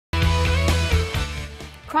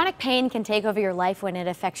Chronic pain can take over your life when it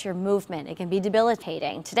affects your movement. It can be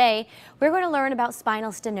debilitating. Today, we're going to learn about spinal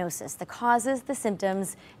stenosis, the causes, the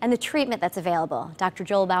symptoms, and the treatment that's available. Dr.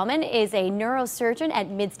 Joel Bauman is a neurosurgeon at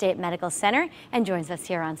Midstate Medical Center and joins us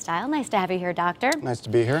here on Style. Nice to have you here, doctor. Nice to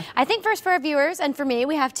be here. I think first for our viewers and for me,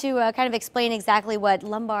 we have to kind of explain exactly what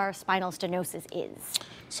lumbar spinal stenosis is.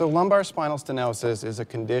 So lumbar spinal stenosis is a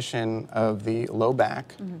condition of the low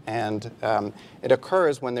back, and it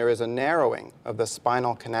occurs when there is a narrowing of the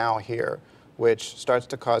spinal canal here, which starts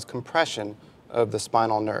to cause compression of the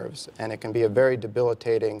spinal nerves, and it can be a very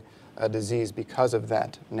debilitating disease because of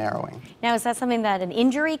that narrowing. Now, is that something that an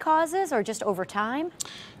injury causes or just over time?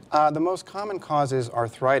 The most common cause is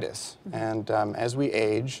arthritis, and as we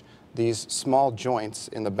age, these small joints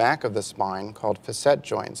in the back of the spine, called facet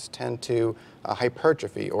joints, tend to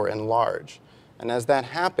hypertrophy or enlarge. And as that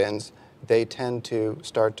happens, they tend to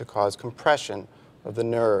start to cause compression of the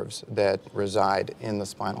nerves that reside in the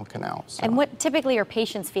spinal canal. And what typically are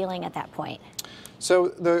patients feeling at that point? So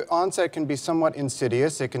the onset can be somewhat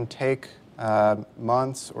insidious. It can take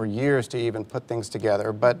months or years to even put things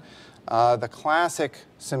together, but the classic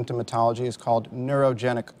symptomatology is called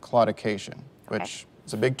neurogenic claudication, which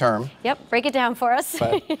it's a big term. Yep, break it down for us.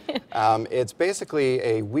 But it's basically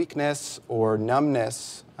a weakness or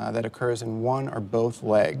numbness that occurs in one or both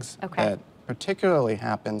legs that particularly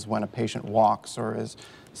happens when a patient walks or is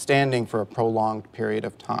standing for a prolonged period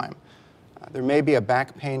of time. There may be a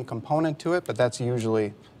back pain component to it, but that's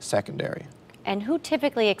usually secondary. And who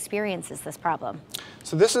typically experiences this problem?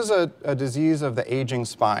 So this is a disease of the aging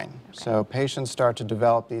spine. So patients start to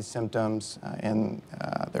develop these symptoms in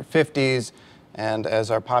their 50s, and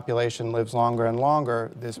as our population lives longer and longer,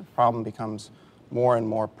 this problem becomes more and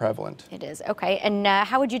more prevalent. It is, okay. And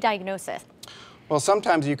how would you diagnose it? Well,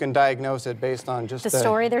 sometimes you can diagnose it based on just the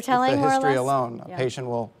story they're telling, the history more or less? alone. A patient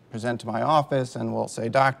will present to my office and will say,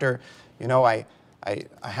 "Doctor, you know, I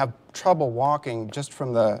have trouble walking just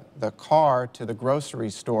from the car to the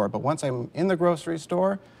grocery store, but once I'm in the grocery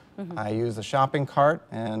store, I use the shopping cart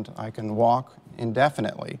and I can walk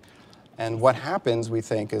indefinitely." And what happens, we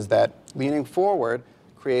think, is that leaning forward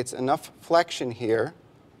creates enough flexion here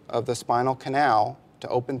of the spinal canal to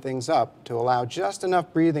open things up, to allow just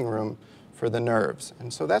enough breathing room for the nerves.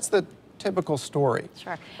 And so that's the typical story.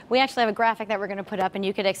 Sure. We actually have a graphic that we're going to put up, and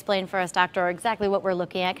you could explain for us, doctor, exactly what we're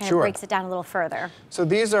looking at, kind of breaks it down a little further. So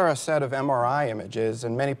these are a set of MRI images,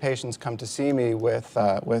 and many patients come to see me with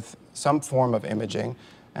some form of imaging.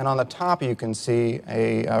 And on the top, you can see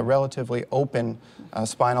a relatively open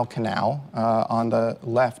spinal canal. On the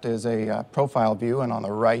left is a profile view, and on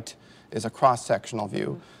the right is a cross-sectional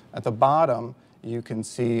view. At the bottom, you can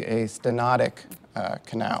see a stenotic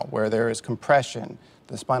canal, where there is compression.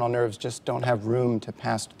 The spinal nerves just don't have room to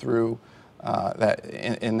pass through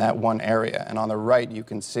in that one area. And on the right, you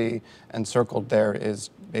can see encircled there is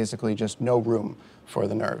basically just no room for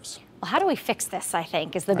the nerves. Well, how do we fix this, I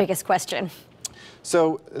think, is the biggest question.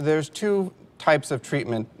 So there's two types of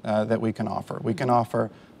treatment that we can offer. We can offer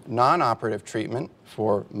non-operative treatment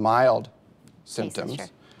for mild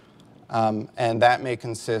symptoms, and that may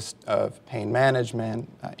consist of pain management,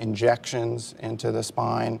 injections into the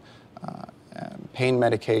spine, pain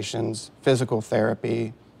medications, physical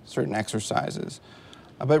therapy, certain exercises.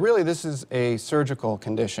 But really, this is a surgical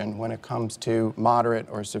condition when it comes to moderate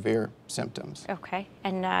or severe symptoms. Okay,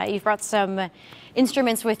 and you've brought some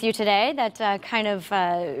instruments with you today that kind of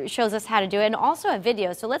shows us how to do it, and also a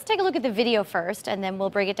video. So let's take a look at the video first, and then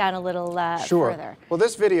we'll break it down a little further. Well,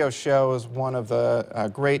 this video shows one of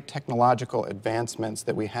the great technological advancements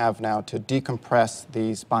that we have now to decompress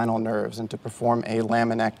the spinal nerves and to perform a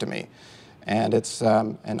laminectomy. And it's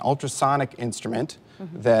an ultrasonic instrument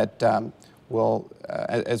that will,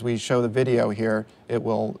 as we show the video here, it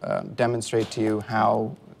will demonstrate to you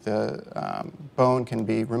how the bone can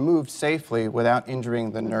be removed safely without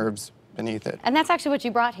injuring the nerves beneath it. And that's actually what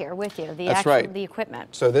you brought here with you, the the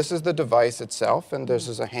equipment. So this is the device itself, and this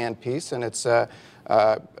is a handpiece, and it's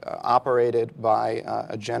operated by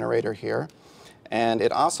a generator here. And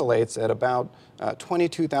it oscillates at about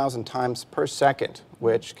 22,000 times per second,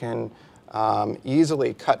 which can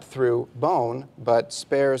easily cut through bone, but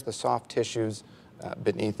spares the soft tissues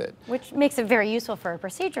beneath it. Which makes it very useful for a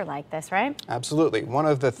procedure like this, right? Absolutely. One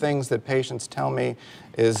of the things that patients tell me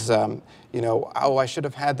is, you know, oh, I should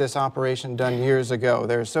have had this operation done years ago.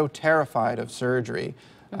 They're so terrified of surgery.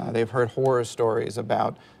 They've heard horror stories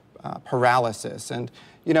about paralysis. And,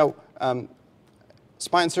 you know,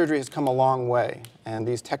 spine surgery has come a long way, and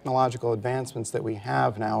these technological advancements that we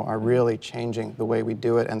have now are really changing the way we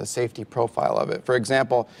do it and the safety profile of it. For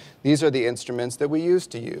example, these are the instruments that we used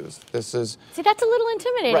to use. This is... See, that's a little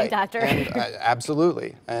intimidating, right. doctor. And,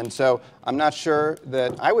 absolutely. And so I'm not sure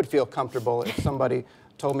that I would feel comfortable if somebody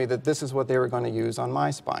told me that this is what they were going to use on my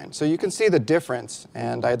spine. So you can see the difference,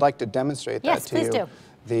 and I'd like to demonstrate that to you. Yes, please do.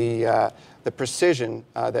 The precision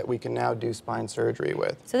that we can now do spine surgery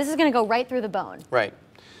with. So this is going to go right through the bone. Right.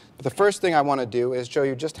 But the first thing I want to do is show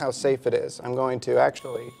you just how safe it is. I'm going to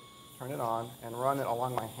actually turn it on and run it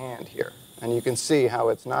along my hand here. And you can see how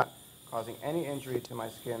it's not causing any injury to my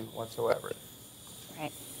skin whatsoever.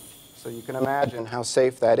 Right. So you can imagine how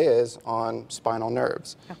safe that is on spinal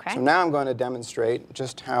nerves. Okay. So now I'm going to demonstrate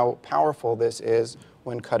just how powerful this is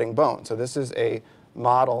when cutting bone. So this is a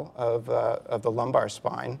model of the lumbar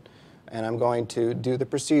spine, and I'm going to do the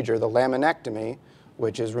procedure, the laminectomy,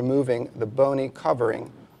 which is removing the bony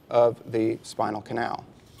covering of the spinal canal.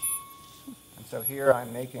 And so here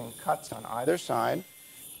I'm making cuts on either side.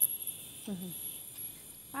 Mm-hmm.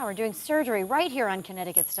 Wow, we're doing surgery right here on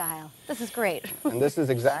Connecticut Style. This is great. And this is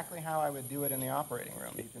exactly how I would do it in the operating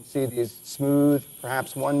room. You can see these smooth,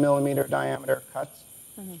 perhaps 1 millimeter diameter cuts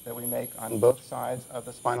that we make on both sides of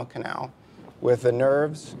the spinal canal, with the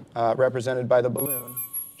nerves represented by the balloon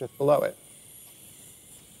just below it.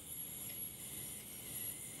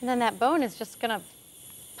 And then that bone is just going to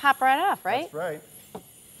pop right off, right? That's right.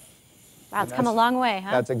 Wow, it's come a long way,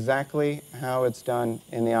 huh? That's exactly how it's done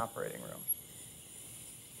in the operating room.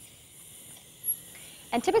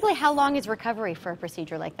 And typically, how long is recovery for a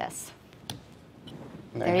procedure like this?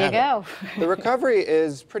 There you go. The recovery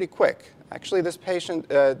is pretty quick. Actually, this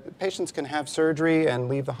patients can have surgery and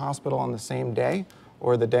leave the hospital on the same day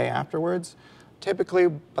or the day afterwards. Typically,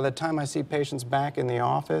 by the time I see patients back in the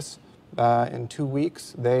office in 2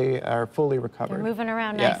 weeks, they are fully recovered. They're moving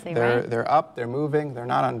around nicely, right? Right? They're up, they're moving, they're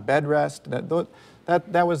not on bed rest.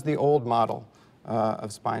 That was the old model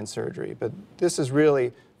of spine surgery, but this is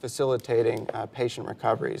really facilitating patient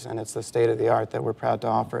recoveries, and it's the state-of-the-art that we're proud to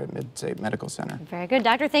offer at Mid-State Medical Center. Very good.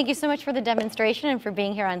 Doctor, thank you so much for the demonstration and for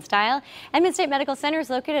being here on Style. And Mid-State Medical Center is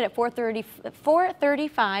located at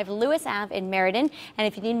 435 Lewis Ave in Meriden, and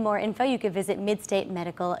if you need more info, you can visit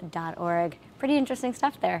midstatemedical.org. Pretty interesting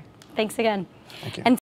stuff there. Thanks again. Thank you. And